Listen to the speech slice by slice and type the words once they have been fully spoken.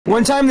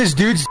One time this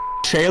dude's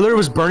trailer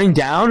was burning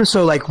down,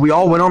 so like we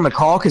all went on the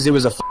call because it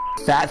was a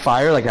fat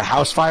fire, like a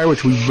house fire,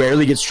 which we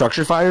rarely get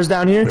structure fires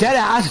down here. Dead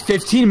ass,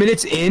 15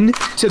 minutes in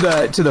to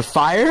the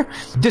fire,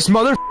 this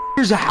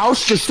motherfucker's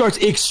house just starts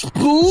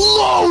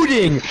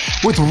exploding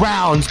with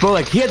rounds, bro.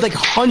 Like he had like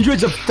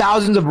hundreds of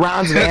thousands of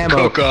rounds of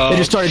ammo that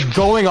just started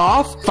going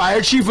off.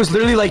 Fire chief was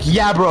literally like,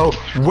 yeah, bro,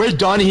 we're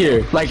done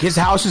here. Like his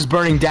house is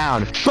burning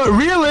down. But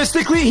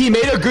realistically, he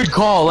made a good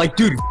call. Like,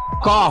 dude,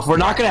 f off. We're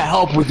not gonna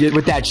help with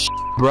that shit,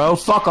 bro.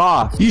 Fuck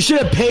off. You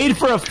should have paid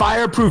for a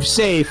fireproof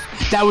safe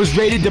that was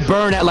rated to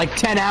burn at like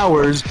 10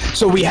 hours,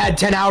 so we had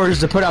 10 hours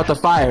to put out the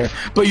fire.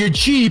 But you're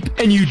cheap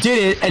and you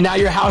did it, and now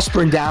your house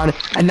burned down,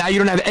 and now you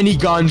don't have any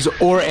guns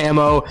or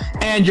ammo,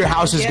 and your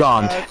house is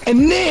gone.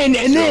 And then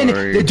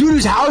the dude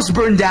whose house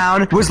burned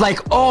down was like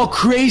all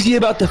crazy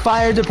about the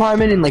fire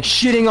department and like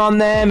shitting on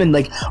them and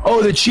like,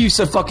 oh, the chief's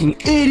a fucking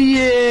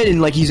idiot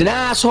and like he's an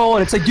asshole.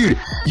 And it's like, dude,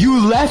 you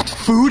left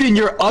food in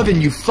your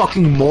oven, you fucking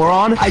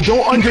moron. I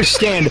don't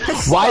understand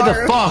why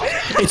the fuck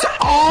it's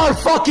our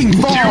fucking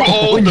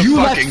fault when you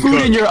left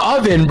food in your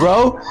oven,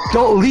 bro.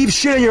 Don't leave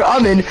shit in your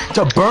oven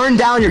to burn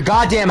down your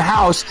goddamn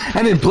house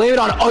and then blame it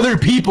on other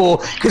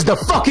people because the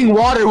fucking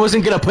water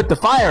wasn't gonna put the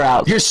fire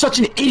out. You're such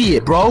an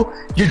idiot, bro.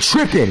 You're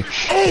tripping.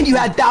 And you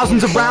had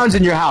thousands of rounds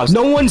in your house.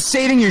 No one's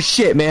saving your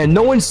shit, man.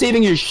 No one's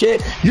saving your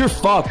shit. You're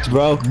fucked,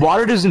 bro.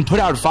 Water doesn't put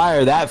out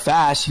fire that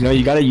fast. You know,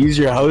 you gotta use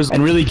your hose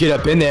and really get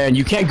up in there, and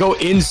you can't go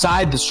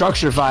inside the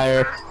structure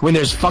fire when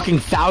there's fucking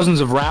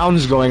thousands of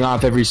rounds going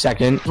off every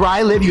second. Where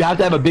I live, you have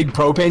to have a big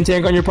propane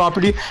tank on your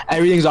property.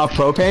 Everything's off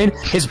propane.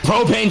 His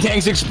propane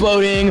tank's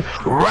exploding.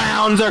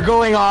 Rounds are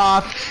going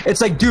off.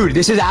 It's like, dude,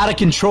 this is out of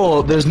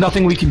control. There's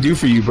nothing we can do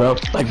for you, bro.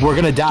 Like, we're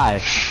gonna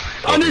die.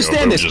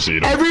 Understand this.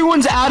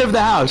 Everyone's out of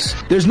the house.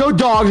 There's no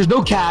dogs. There's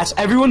no cats.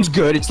 Everyone's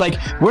good. It's like,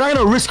 we're not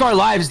gonna risk our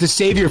lives to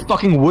save your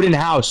fucking wooden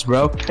house,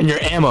 bro, and your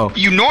ammo.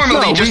 You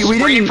normally just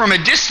spray from a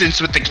distance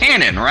with the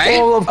cannon, right?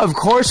 Well, of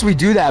course we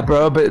do that,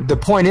 bro, but the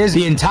point is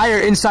the entire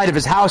inside of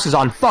his house is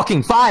on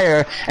fucking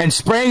fire, and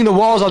spraying the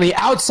walls on the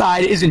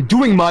outside isn't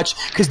doing much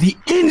because the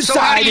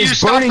inside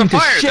is burning to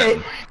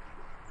shit.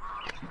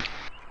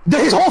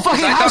 Then? His whole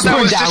fucking house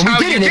burned down. We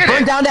did it. It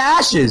burned down to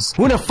ashes.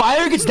 When a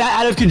fire gets that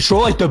out of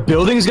control, like the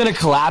building's gonna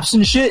collapse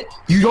and shit,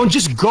 you don't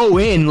just go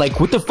in. Like,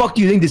 what the fuck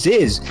do you think this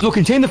is? We'll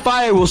contain the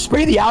fire. We'll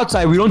spray the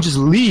outside. We don't just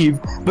leave.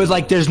 But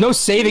like, there's no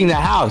saving the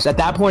house. At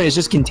that point, it's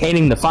just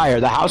containing the fire.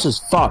 The house is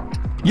fucked.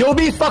 You'll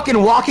be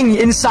fucking walking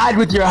inside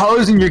with your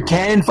hose and your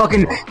cannon,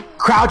 fucking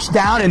crouched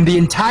down, and the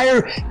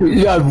entire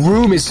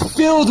room is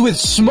filled with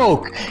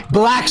smoke,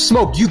 black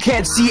smoke. You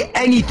can't see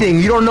anything.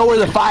 You don't know where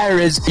the fire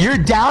is. You're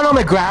down on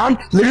the ground,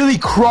 literally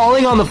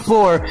crawling on the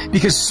floor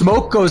because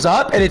smoke goes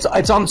up, and it's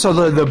on,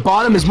 so the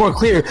bottom is more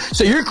clear.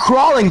 So you're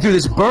crawling through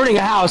this burning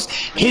house,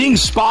 hitting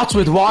spots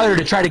with water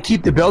to try to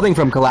keep the building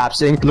from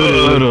collapsing.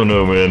 I don't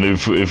know, man.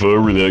 If I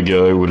were that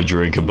guy, I would have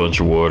drank a bunch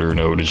of water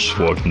and I would have just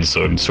walked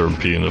inside and started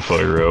peeing the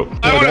fire out.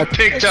 I would have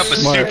picked up a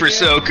super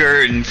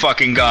soaker and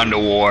fucking gone to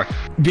war.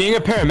 Being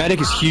a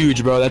paramedic is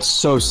huge, bro. That's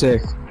so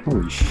sick.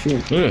 Holy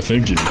shit. Yeah,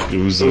 thank you.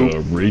 It was,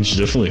 Rage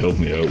definitely helped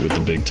me out with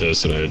the big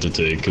test that I had to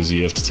take, because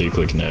you have to take,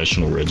 like, a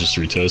national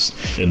registry test,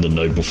 and the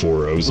night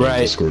before, I was on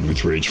Discord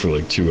with Rage for,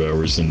 like, 2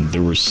 hours, and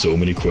there were so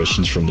many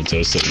questions from the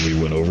test that we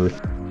went over.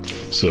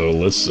 So,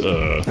 let's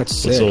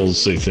all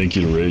say thank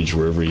you to Rage,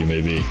 wherever you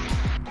may be.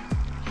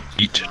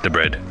 Eat the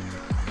bread.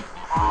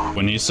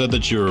 When you said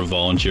that you were a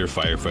volunteer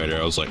firefighter,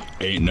 I was like,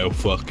 ain't no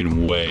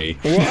fucking way.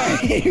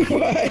 Why?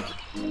 Why?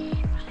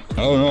 I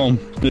don't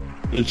know.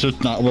 It's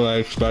just not what I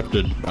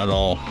expected at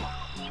all.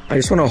 I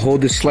just want to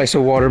hold this slice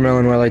of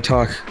watermelon while I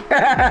talk. Look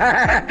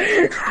at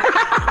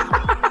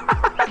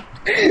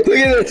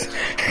this.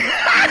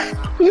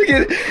 Look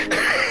at it.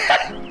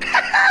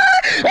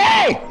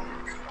 Hey!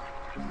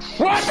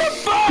 What the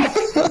fuck?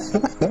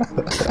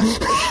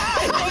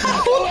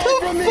 What the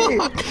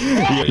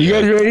fuck? You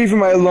guys ready for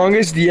my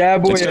longest yeah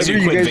boy ever?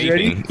 You guys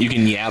ready? You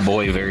can yeah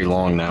boy very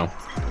long now.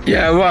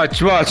 Yeah,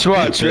 watch.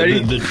 Ready?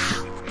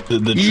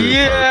 The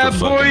yeah,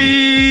 boy!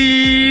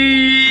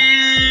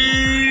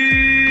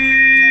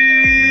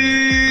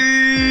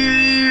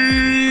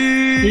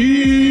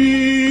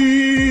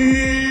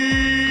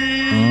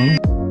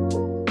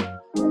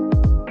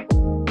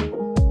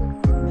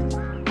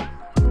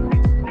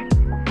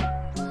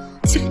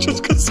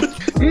 Just 'cause